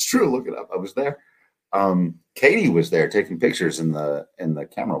 It's true. Look it up. I was there. Katie was there taking pictures in the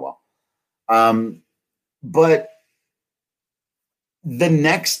camera wall. But the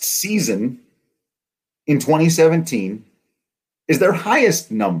next season in 2017 is their highest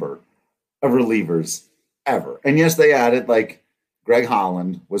number of relievers ever. And yes, they added like Greg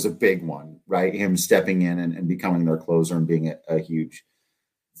Holland was a big one, right? Him stepping in and becoming their closer and being a huge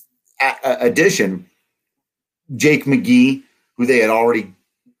addition. Jake McGee, who they had already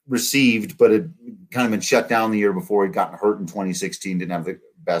received, but had kind of been shut down the year before. He'd gotten hurt in 2016, didn't have the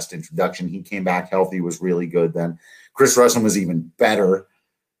best introduction. He came back healthy, was really good then. Chris Russin was even better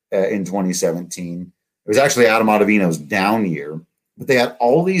in 2017. It was actually Adam Ottavino's down year. But they had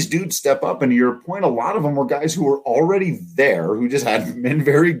all these dudes step up, and to your point, a lot of them were guys who were already there who just hadn't been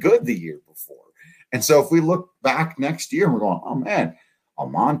very good the year before. And so if we look back next year, we're going, oh, man,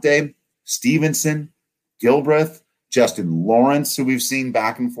 Almonte, Stevenson, Gilbreth, Justin Lawrence, who we've seen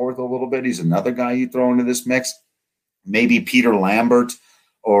back and forth a little bit. He's another guy you throw into this mix. Maybe Peter Lambert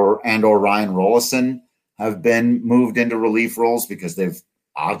or Ryan Rollison have been moved into relief roles because they've,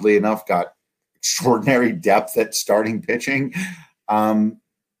 oddly enough, got extraordinary depth at starting pitching.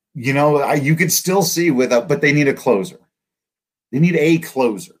 You could still see but they need a closer. They need a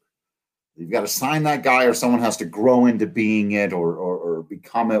closer. You've got to sign that guy, or someone has to grow into being it or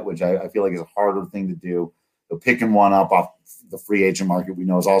become it, which I feel like is a harder thing to do. So picking one up off the free agent market we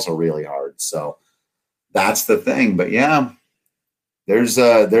know is also really hard. So that's the thing. But yeah, there's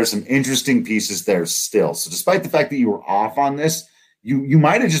some interesting pieces there still. So despite the fact that you were off on this, you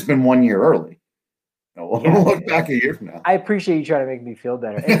might have just been 1 year early. We'll look back a year from now. I appreciate you trying to make me feel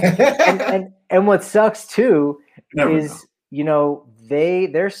better. And what sucks too is,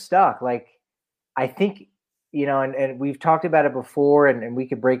 they're stuck. Like, I think, and we've talked about it before, and we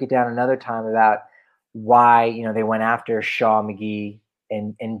could break it down another time about why, they went after Shaw, McGee,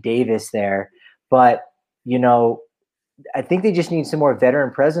 and Davis there. But, I think they just need some more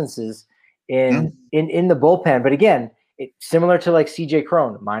veteran presences in the bullpen. But again, similar to like CJ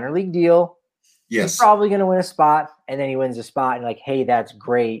Cron, minor league deal. Yes. He's probably going to win a spot, and then he wins a spot, and like, hey, that's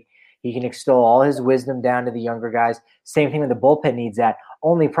great. He can extol all his wisdom down to the younger guys. Same thing with the bullpen needs that.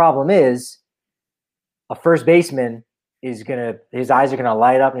 Only problem is a first baseman his eyes are going to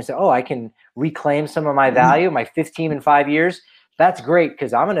light up and say, oh, I can reclaim some of my value, my 15 in 5 years. That's great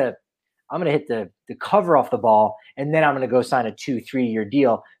because I'm going to hit the cover off the ball, and then I'm going to go sign a 2-3 year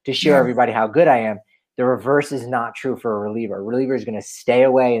deal to show everybody how good I am. The reverse is not true for a reliever. A reliever is going to stay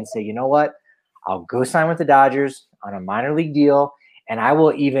away and say, you know what? I'll go sign with the Dodgers on a minor league deal, and I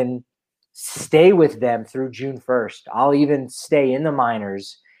will even stay with them through June 1st. I'll even stay in the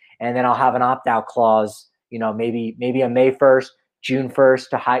minors, and then I'll have an opt-out clause, maybe on May 1st, June 1st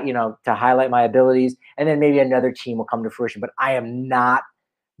to highlight my abilities, and then maybe another team will come to fruition. But I am not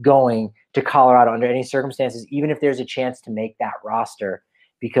going to Colorado under any circumstances, even if there's a chance to make that roster,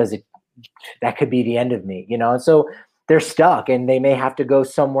 because that could be the end of me, And so they're stuck, and they may have to go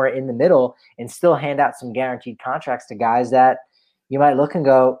somewhere in the middle and still hand out some guaranteed contracts to guys that you might look and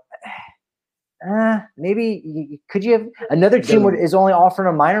go, maybe could you have another team is only offering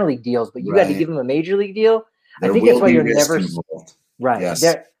them minor league deals, but you got to give them a major league deal. I think that's why you're never right. Yes.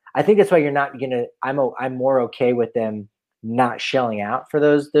 I think that's why you're not gonna. I'm more okay with them not shelling out for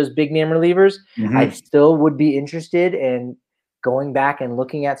those big name relievers. Mm-hmm. I still would be interested in going back and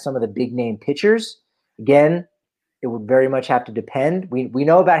looking at some of the big name pitchers, again, it would very much have to depend. We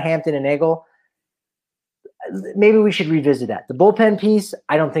know about Hampton and Nagel. Maybe we should revisit that. The bullpen piece,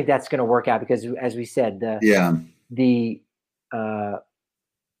 I don't think that's going to work out because, as we said, the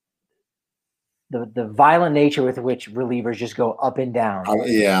violent nature with which relievers just go up and down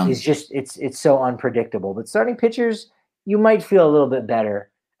is just it's so unpredictable. But starting pitchers, you might feel a little bit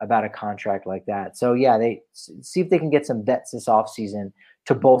better about a contract like that. So they see if they can get some vets this offseason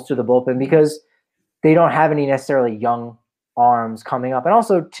to bolster the bullpen because they don't have any necessarily young arms coming up. And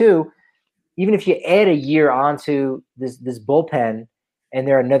also, too, even if you add a year onto this bullpen and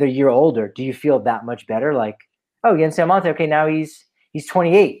they're another year older, do you feel that much better? Like, oh, Yency Almonte, okay, now he's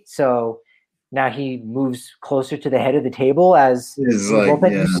 28, so now he moves closer to the head of the table as the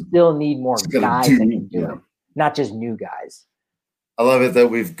bullpen. You still need more guys that can do it, not just new guys. I love it that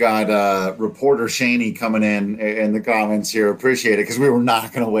we've got reporter Shaney coming in the comments here. Appreciate it because we were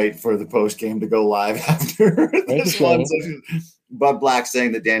not going to wait for the post game to go live after this one. Bud Black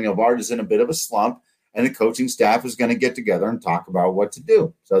saying that Daniel Bard is in a bit of a slump and the coaching staff is going to get together and talk about what to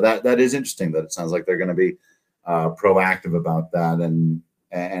do. So that is interesting that it sounds like they're going to be proactive about that and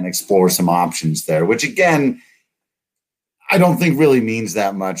explore some options there, which again, I don't think really means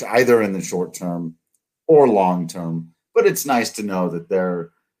that much either in the short term or long term. But it's nice to know that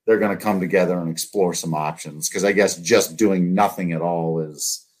they're going to come together and explore some options because I guess just doing nothing at all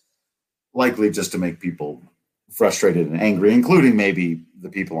is likely just to make people frustrated and angry, including maybe the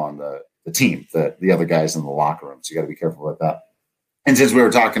people on the team, the other guys in the locker room. So you got to be careful with that. And since we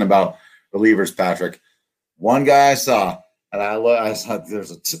were talking about relievers, Patrick, one guy I saw, and I saw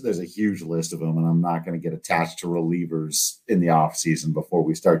there's a huge list of them, and I'm not going to get attached to relievers in the offseason before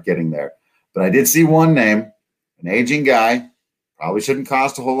we start getting there. But I did see one name. An aging guy, probably shouldn't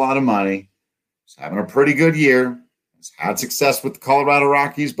cost a whole lot of money. He's having a pretty good year. He's had success with the Colorado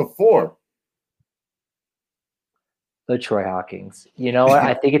Rockies before. LaTroy Hawkins. You know what?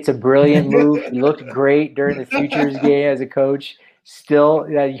 I think it's a brilliant move. He looked great during the Futures game as a coach. Still,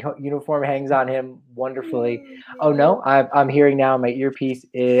 that uniform hangs on him wonderfully. Oh, no, I'm hearing now my earpiece.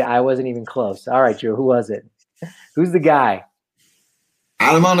 I wasn't even close. All right, Drew, who was it? Who's the guy?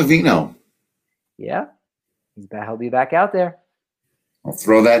 Adam Ottavino. Yeah. He'll be back out there. I'll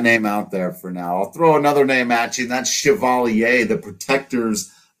throw that name out there for now. I'll throw another name at you, and that's Chevalier, the protectors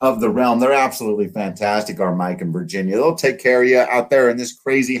of the realm. They're absolutely fantastic, our Mike and Virginia. They'll take care of you out there in this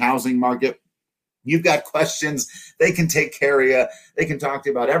crazy housing market. You've got questions, they can take care of you. They can talk to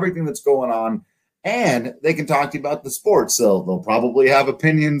you about everything that's going on, and they can talk to you about the sports. So they'll probably have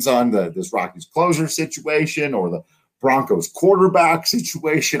opinions on this Rockies closer situation or the Broncos quarterback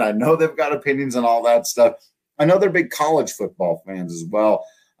situation. I know they've got opinions on all that stuff. I know they're big college football fans as well.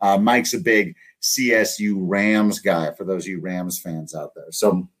 Mike's a big CSU Rams guy for those of you Rams fans out there.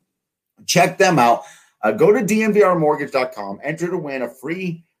 So check them out. Go to dnvrmortgage.com. Enter to win a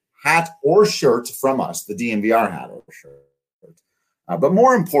free hat or shirt from us, the DNVR hat or shirt. But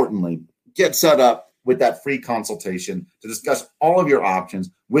more importantly, get set up with that free consultation to discuss all of your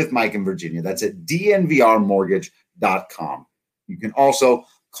options with Mike and Virginia. That's at dnvrmortgage.com. You can also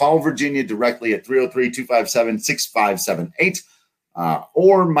call Virginia directly at 303-257-6578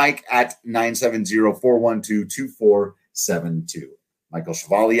 or Mike at 970-412-2472. Michael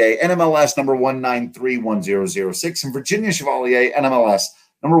Chevalier, NMLS number 1931006, and Virginia Chevalier, NMLS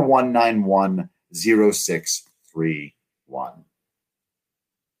number 1910631.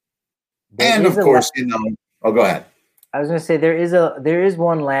 And of course, go ahead. I was going to say there is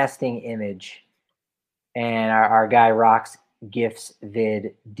one lasting image, and our guy Rock's Gifts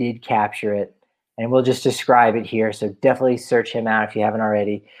vid did capture it, and we'll just describe it here. So definitely search him out if you haven't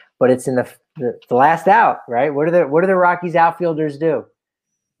already. But it's in the last out, right? What do the Rockies outfielders do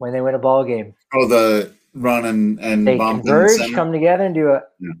when they win a ball game? Oh, the run and they converge, come together, and do it.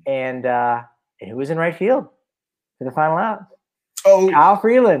 Yeah. And who was in right field for the final out? Oh, Kyle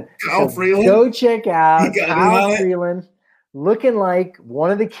Freeland. Freeland. Go check out Kyle Freeland, looking like one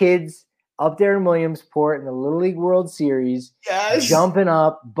of the kids up there in Williamsport in the Little League World Series. Yes. Jumping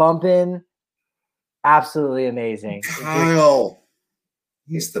up, bumping. Absolutely amazing. Kyle.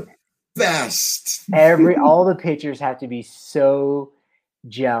 He's the best. All the pitchers have to be so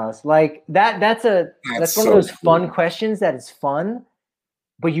jealous. Like that's one of those fun questions that is fun,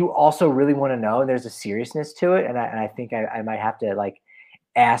 but you also really want to know, and there's a seriousness to it. And I think I might have to like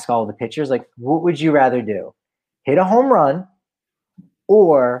ask all the pitchers, like, what would you rather do? Hit a home run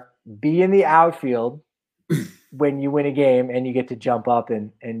or be in the outfield when you win a game and you get to jump up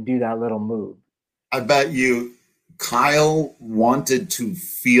and do that little move? I bet you Kyle wanted to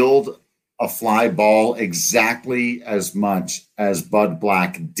field a fly ball exactly as much as Bud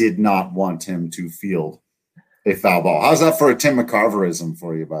Black did not want him to field a foul ball. How's that for a Tim McCarverism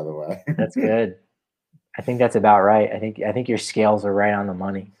for you, by the way? That's good. I think that's about right. I think your scales are right on the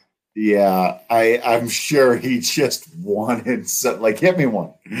money. Yeah, I'm sure he just wanted hit me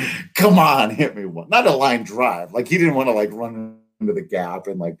one. Come on, hit me one. Not a line drive. Like he didn't want to run into the gap,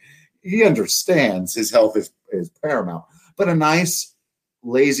 and he understands his health is paramount. But a nice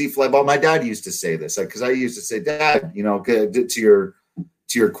lazy fly ball. My dad used to say this because I used to say, Dad, to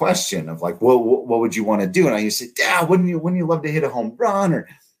your question of what would you want to do? And I used to say, Dad, wouldn't you love to hit a home run or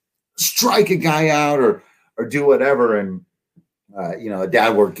strike a guy out or do whatever? And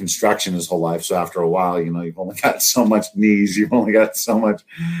Dad worked construction his whole life. So after a while, you've only got so much knees. You've only got so much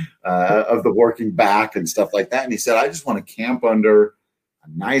of the working back and stuff like that. And he said, I just want to camp under a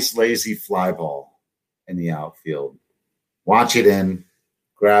nice, lazy fly ball in the outfield, watch it in,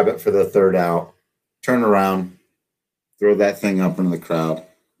 grab it for the third out, turn around, throw that thing up into the crowd,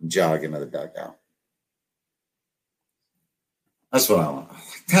 and jog into the dugout. That's what I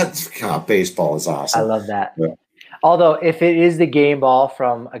want. Baseball is awesome. I love that. Yeah. Although, if it is the game ball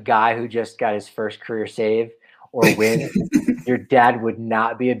from a guy who just got his first career save or win, your dad would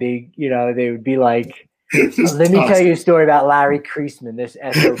not be a big, they would be like, let me tell you a story about Larry Kreisman, this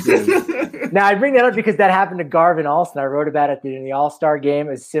SOB. Now, I bring that up because that happened to Garvin Alston. I wrote about it in the All-Star game.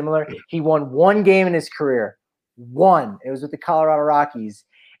 It's similar. He won one game in his career. One. It was with the Colorado Rockies.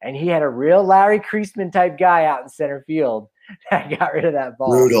 And he had a real Larry Kreisman type guy out in center field that got rid of that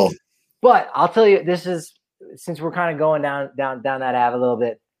ball. Brutal. But I'll tell you, this is, since we're kind of going down that ave a little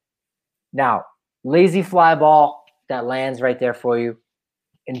bit. Now, lazy fly ball that lands right there for you.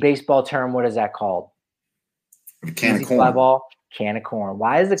 In baseball term, what is that called? A can lazy of corn. Fly ball, can of corn.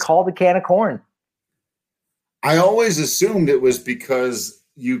 Why is it called a can of corn? I always assumed it was because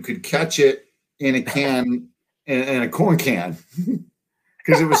you could catch it in a can, in a corn can.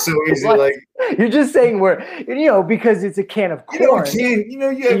 Because it was so easy. You're just saying because it's a can of corn.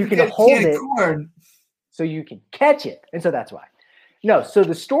 You can hold it. Corn. So you can catch it. And so that's why. No, so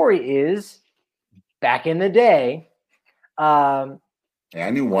the story is back in the day, I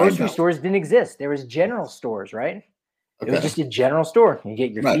knew grocery stores didn't exist. There was general stores, right? Okay. It was just a general store. You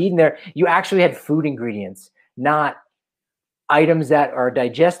get your feed in there. You actually had food ingredients, not items that are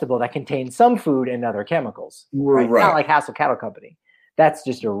digestible that contain some food and other chemicals. Right? Not like Hassel Cattle Company. That's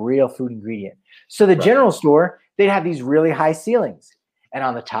just a real food ingredient. So the general store, they'd have these really high ceilings. And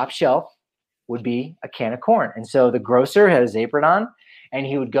on the top shelf would be a can of corn. And so the grocer had his apron on, and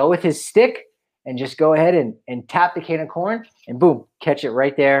he would go with his stick and just go ahead and tap the can of corn, and boom, catch it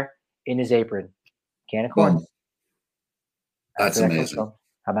right there in his apron. Can of corn. Boom. That's amazing. How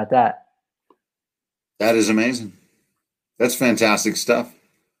about that? That is amazing. That's fantastic stuff.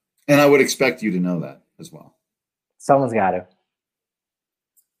 And I would expect you to know that as well. Someone's got to.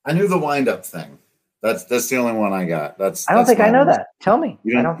 I knew the wind-up thing. That's the only one I got. I don't think I know that. Tell me.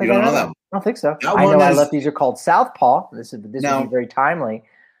 I don't think I know that. I don't think so. I know our lefties are called southpaw. This would be very timely.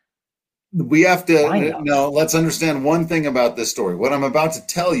 We have to let's understand one thing about this story. What I'm about to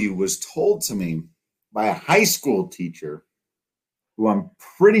tell you was told to me by a high school teacher who I'm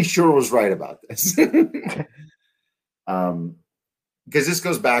pretty sure was right about this. Because this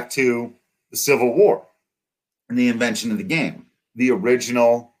goes back to the Civil War and the invention of the game, the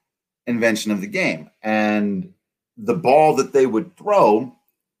original invention of the game. And the ball that they would throw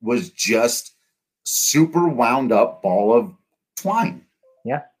was just super wound up ball of twine.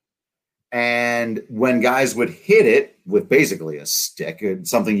 Yeah. And when guys would hit it with basically a stick,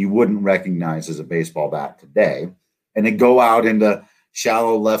 something you wouldn't recognize as a baseball bat today, and it'd go out into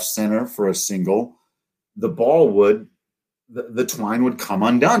shallow left center for a single, the ball would, the twine would come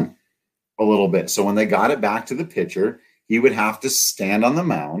undone a little bit. So when they got it back to the pitcher, he would have to stand on the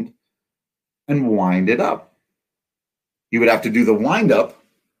mound and wind it up. He would have to do the wind up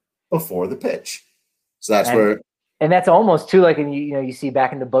before the pitch. So that's and that's almost too like you see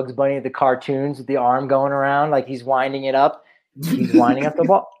back in the Bugs Bunny, the cartoons with the arm going around, like he's winding it up. He's winding up the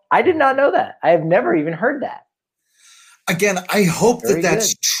ball. I did not know that. I have never even heard that. Again, I hope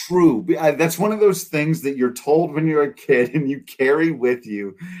that's true. That's one of those things that you're told when you're a kid and you carry with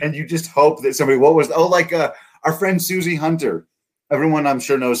you, and you just hope that somebody, our friend Susie Hunter. Everyone I'm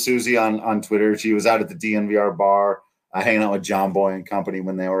sure knows Susie on Twitter. She was out at the DNVR bar hanging out with John Boy and company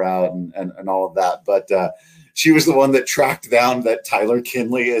when they were out and all of that. But she was the one that tracked down that Tyler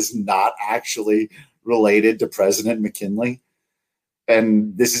Kinley is not actually related to President McKinley.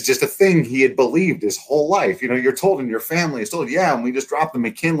 And this is just a thing he had believed his whole life. You're told, and your family is told, yeah, and we just dropped the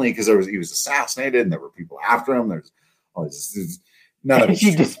McKinley because he was assassinated and there were people after him. There's all this. None of it.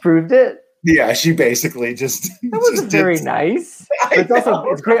 She disproved it? Yeah, she basically just. That wasn't very nice. But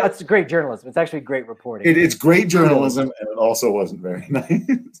it's great. It's great journalism. It's actually great reporting. It's great journalism, and it also wasn't very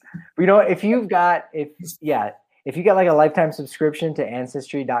nice. But if you got like a lifetime subscription to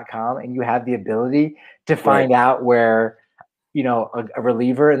Ancestry.com and you have the ability to find out where, a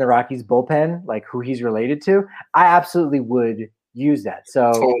reliever in the Rockies bullpen, like who he's related to, I absolutely would use that.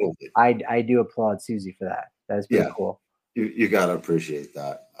 So totally. I do applaud Susie for that. That is pretty cool. You got to appreciate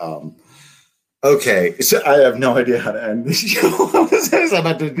that. Okay, so I have no idea how to end this show. I'm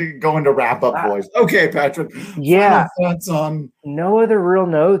about to go into wrap-up voice. Okay, Patrick. Yeah. Thoughts on no other real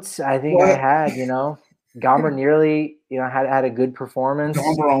notes I think I had, Gomber nearly, had a good performance.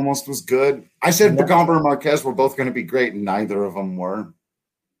 Gomber almost was good. I said Gomber and Marquez were both going to be great, and neither of them were.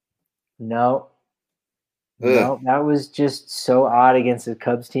 No, that was just so odd against the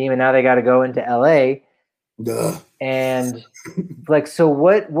Cubs team, and now they got to go into LA. And so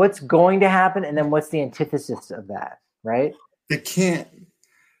what's going to happen, and then what's the antithesis of that, right? It can't.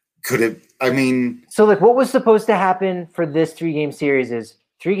 Could it? I mean, so what was supposed to happen for this 3-game series is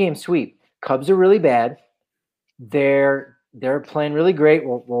 3-game sweep. Cubs are really bad. They're playing really great.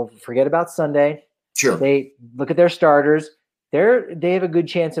 We'll forget about Sunday. Sure. They look at their starters. They have a good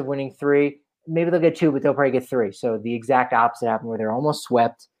chance of winning 3. Maybe they'll get 2, but they'll probably get 3. So the exact opposite happened where they're almost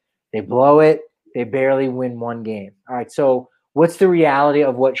swept. They blow it. They barely win 1 game. All right, so what's the reality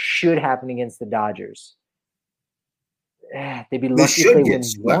of what should happen against the Dodgers? They'd be lucky if they win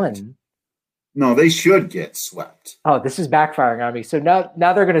 1. No, they should get swept. Oh, this is backfiring on me. So now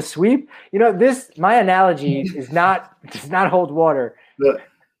they're going to sweep. My analogy does not hold water.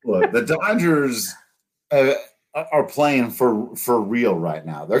 The Dodgers are playing for real right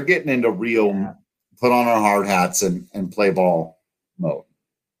now. They're getting into real, put on our hard hats and play ball mode.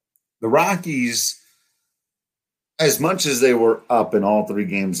 The Rockies, as much as they were up in all 3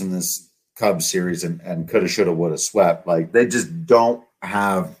 games in this Cubs series and coulda, shoulda, woulda swept, they just don't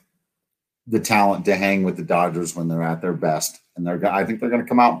have the talent to hang with the Dodgers when they're at their best. And I think they're going to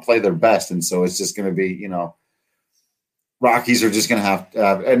come out and play their best. And so it's just going to be, Rockies are just going to have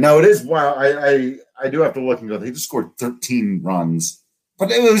and no, it is. Wow. I do have to look and go, they just scored 13 runs,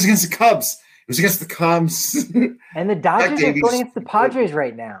 but it was against the Cubs. It was against the Cubs. And the Dodgers are going against the Padres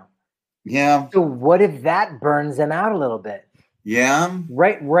right now. Yeah. So what if that burns them out a little bit? Yeah.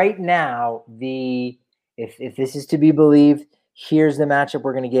 Right now, if this is to be believed, here's the matchup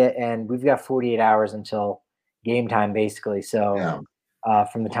we're going to get, and we've got 48 hours until game time, basically. So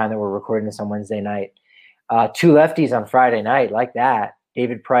from the time that we're recording this on Wednesday night, 2 lefties on Friday night, like that.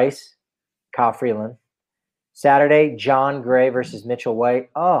 David Price, Kyle Freeland. Saturday, John Gray versus Mitchell White.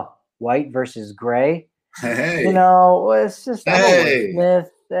 Oh, White versus Gray. Hey. It's just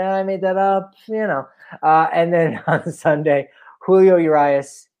Smith. I made that up, And then on Sunday, Julio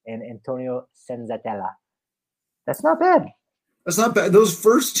Urias and Antonio Senzatella. That's not bad. That's not bad. Those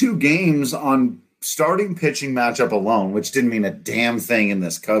first 2 games on starting pitching matchup alone, which didn't mean a damn thing in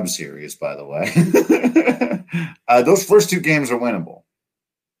this Cubs series, by the way. Those first 2 games are winnable.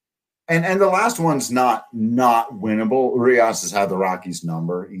 And the last one's not winnable. Urias has had the Rockies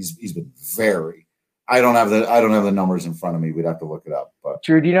number. He's been very. I don't have the numbers in front of me. We'd have to look it up. But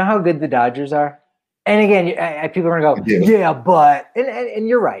Drew, do you know how good the Dodgers are? And again, people are going to go, yeah, but and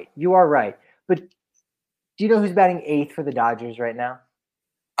you're right. You are right. But do you know who's batting 8th for the Dodgers right now?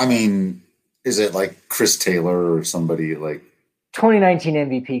 I mean, is it like Chris Taylor or somebody like 2019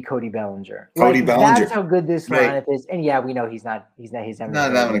 MVP Cody Bellinger? Bellinger. That's how good this lineup is. And yeah, we know he's not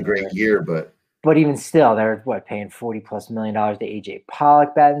having a great year, but even still, they're paying $40+ million to AJ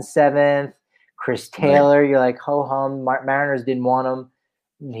Pollock batting 7th. Chris Taylor, you're like, ho hum. Mariners didn't want him.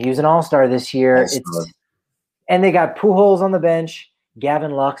 He was an all-star this year. And they got Pujols on the bench.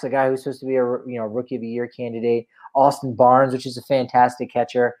 Gavin Lux, a guy who's supposed to be a rookie of the year candidate. Austin Barnes, which is a fantastic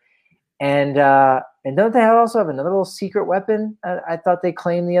catcher. And don't they also have another little secret weapon? I thought they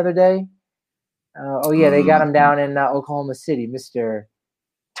claimed the other day. They got him down in Oklahoma City, Mr.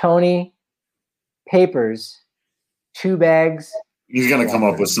 Tony Papers, 2 bags. He's going to come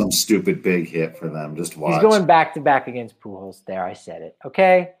up with some stupid big hit for them. Just watch. He's going back-to-back against Pujols. There, I said it.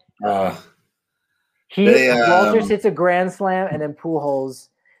 Okay? Walters hits a grand slam, and then Pujols.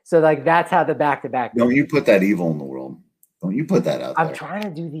 So, that's how the back-to-back. Don't you put that evil in the world. Don't you put that out there. I'm trying to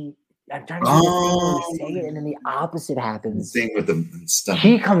do the thing where you say it, and then the opposite happens. The thing with the stuff.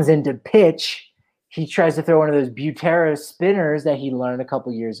 He comes in to pitch. He tries to throw one of those Butera spinners that he learned a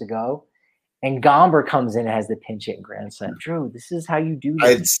couple years ago. And Gomber comes in and has the pinch hit and grand slam. Drew, this is how you do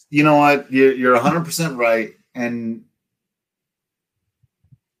this. You know what? You're 100% right. And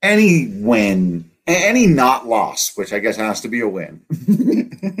any win, any not loss, which I guess has to be a win,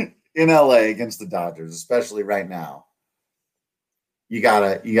 in LA against the Dodgers, especially right now, you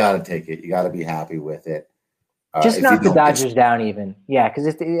gotta take it. You gotta be happy with it. Just knock the Dodgers down, even. Yeah,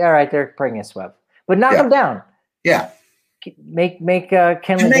 because all right, they're bringing a sweep, but knock them down. Yeah, make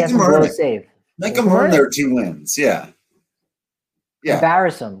Kenley Jansen blow a save. Make them earn their 2 wins. Yeah.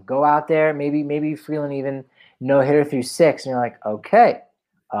 Embarrass them. Go out there. Maybe Freeland even no hitter through 6, and you're like, okay,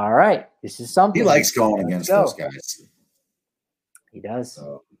 all right, this is something. He likes going against those guys. He does.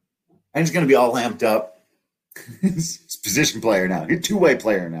 And he's going to be all amped up. He's a position player now. He's a 2-way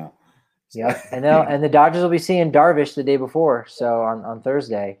player now. Yeah, and the Dodgers will be seeing Darvish the day before, so on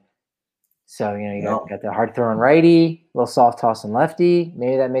Thursday. So you got the hard throwing righty, a little soft tossing lefty.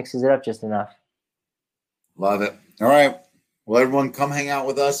 Maybe that mixes it up just enough. Love it. All right, well, everyone, come hang out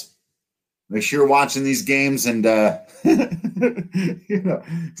with us. Make sure you're watching these games and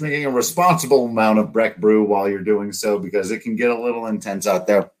drinking a responsible amount of Breck Brew while you're doing so, because it can get a little intense out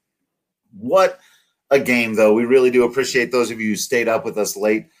there. What a game, though. We really do appreciate those of you who stayed up with us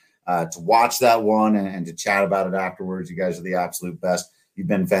late to watch that one and to chat about it afterwards. You guys are the absolute best. You've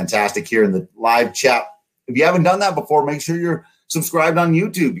been fantastic here in the live chat. If you haven't done that before, make sure you're subscribed on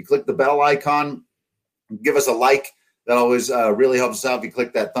YouTube. You click the bell icon, give us a like. That always really helps us out. If you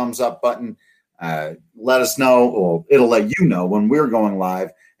click that thumbs up button, let us know, or it'll let you know when we're going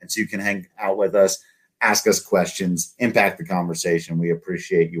live, and so you can hang out with us, ask us questions, impact the conversation. We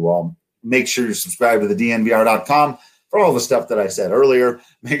appreciate you all. Make sure you're subscribed to the DNVR.com for all the stuff that I said earlier.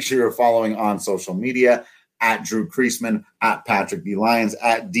 Make sure you're following on social media at Drew Creasman, at Patrick D. Lyons,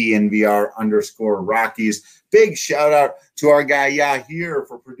 at DNVR_Rockies. Big shout out to our guy Yahir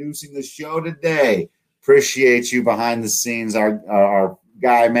for producing the show today. Appreciate you behind the scenes. Our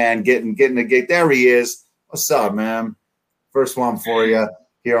guy, man, getting a gate. There he is. What's up, man? First one for you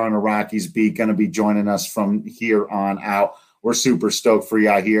here on the Rockies Beat. Going to be joining us from here on out. We're super stoked for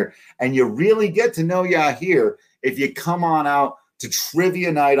Yahir. And you really get to know Yahir if you come on out to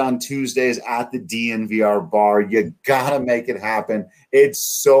trivia night on Tuesdays at the DNVR bar. You got to make it happen. It's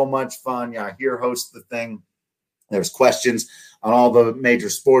so much fun. Yahir hosts the thing. There's questions on all the major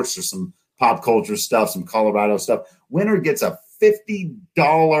sports. There's some pop culture stuff, some Colorado stuff. Winner gets a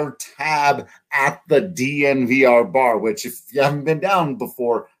 $50 tab at the DNVR bar, which if you haven't been down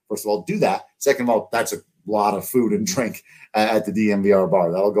before, first of all, do that. Second of all, that's a lot of food and drink at the DNVR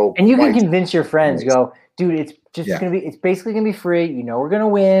bar. That'll go. And you can convince your friends, go, dude, it's just it's basically going to be free. We're going to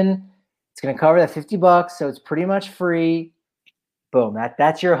win. It's going to cover that $50. So it's pretty much free. Boom.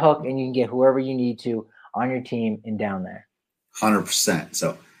 That's your hook. And you can get whoever you need to on your team and down there. 100%.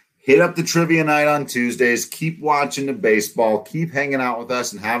 So hit up the trivia night on Tuesdays. Keep watching the baseball. Keep hanging out with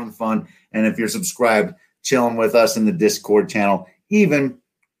us and having fun. And if you're subscribed, chilling with us in the Discord channel, even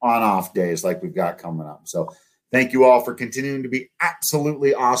on off days like we've got coming up. So thank you all for continuing to be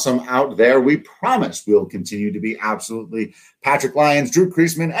absolutely awesome out there. We promise we'll continue to be absolutely Patrick Lyons, Drew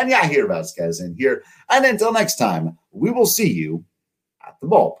Creasman, and Yahir Vasquez in here. And until next time, we will see you at the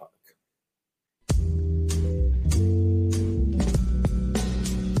ballpark.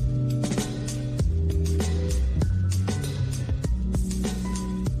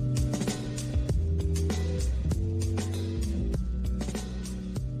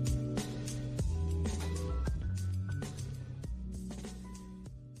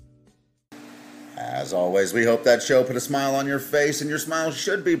 As always, we hope that show put a smile on your face, and your smile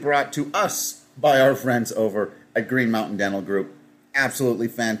should be brought to us by our friends over at Green Mountain Dental Group. Absolutely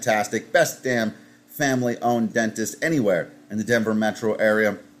fantastic. Best damn family-owned dentist anywhere in the Denver metro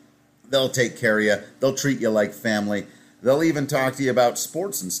area. They'll take care of you. They'll treat you like family. They'll even talk to you about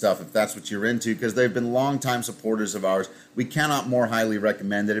sports and stuff if that's what you're into, because they've been longtime supporters of ours. We cannot more highly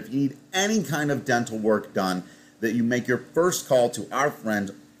recommend that if you need any kind of dental work done, that you make your first call to our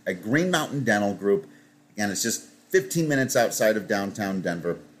friends at Green Mountain Dental Group. Again, it's just 15 minutes outside of downtown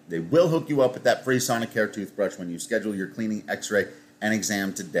Denver. They will hook you up with that free Sonicare toothbrush when you schedule your cleaning, x-ray, and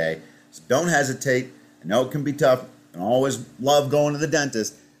exam today. So don't hesitate. I know it can be tough. I always love going to the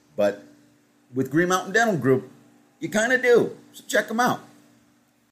dentist, but with Green Mountain Dental Group, you kind of do. So check them out.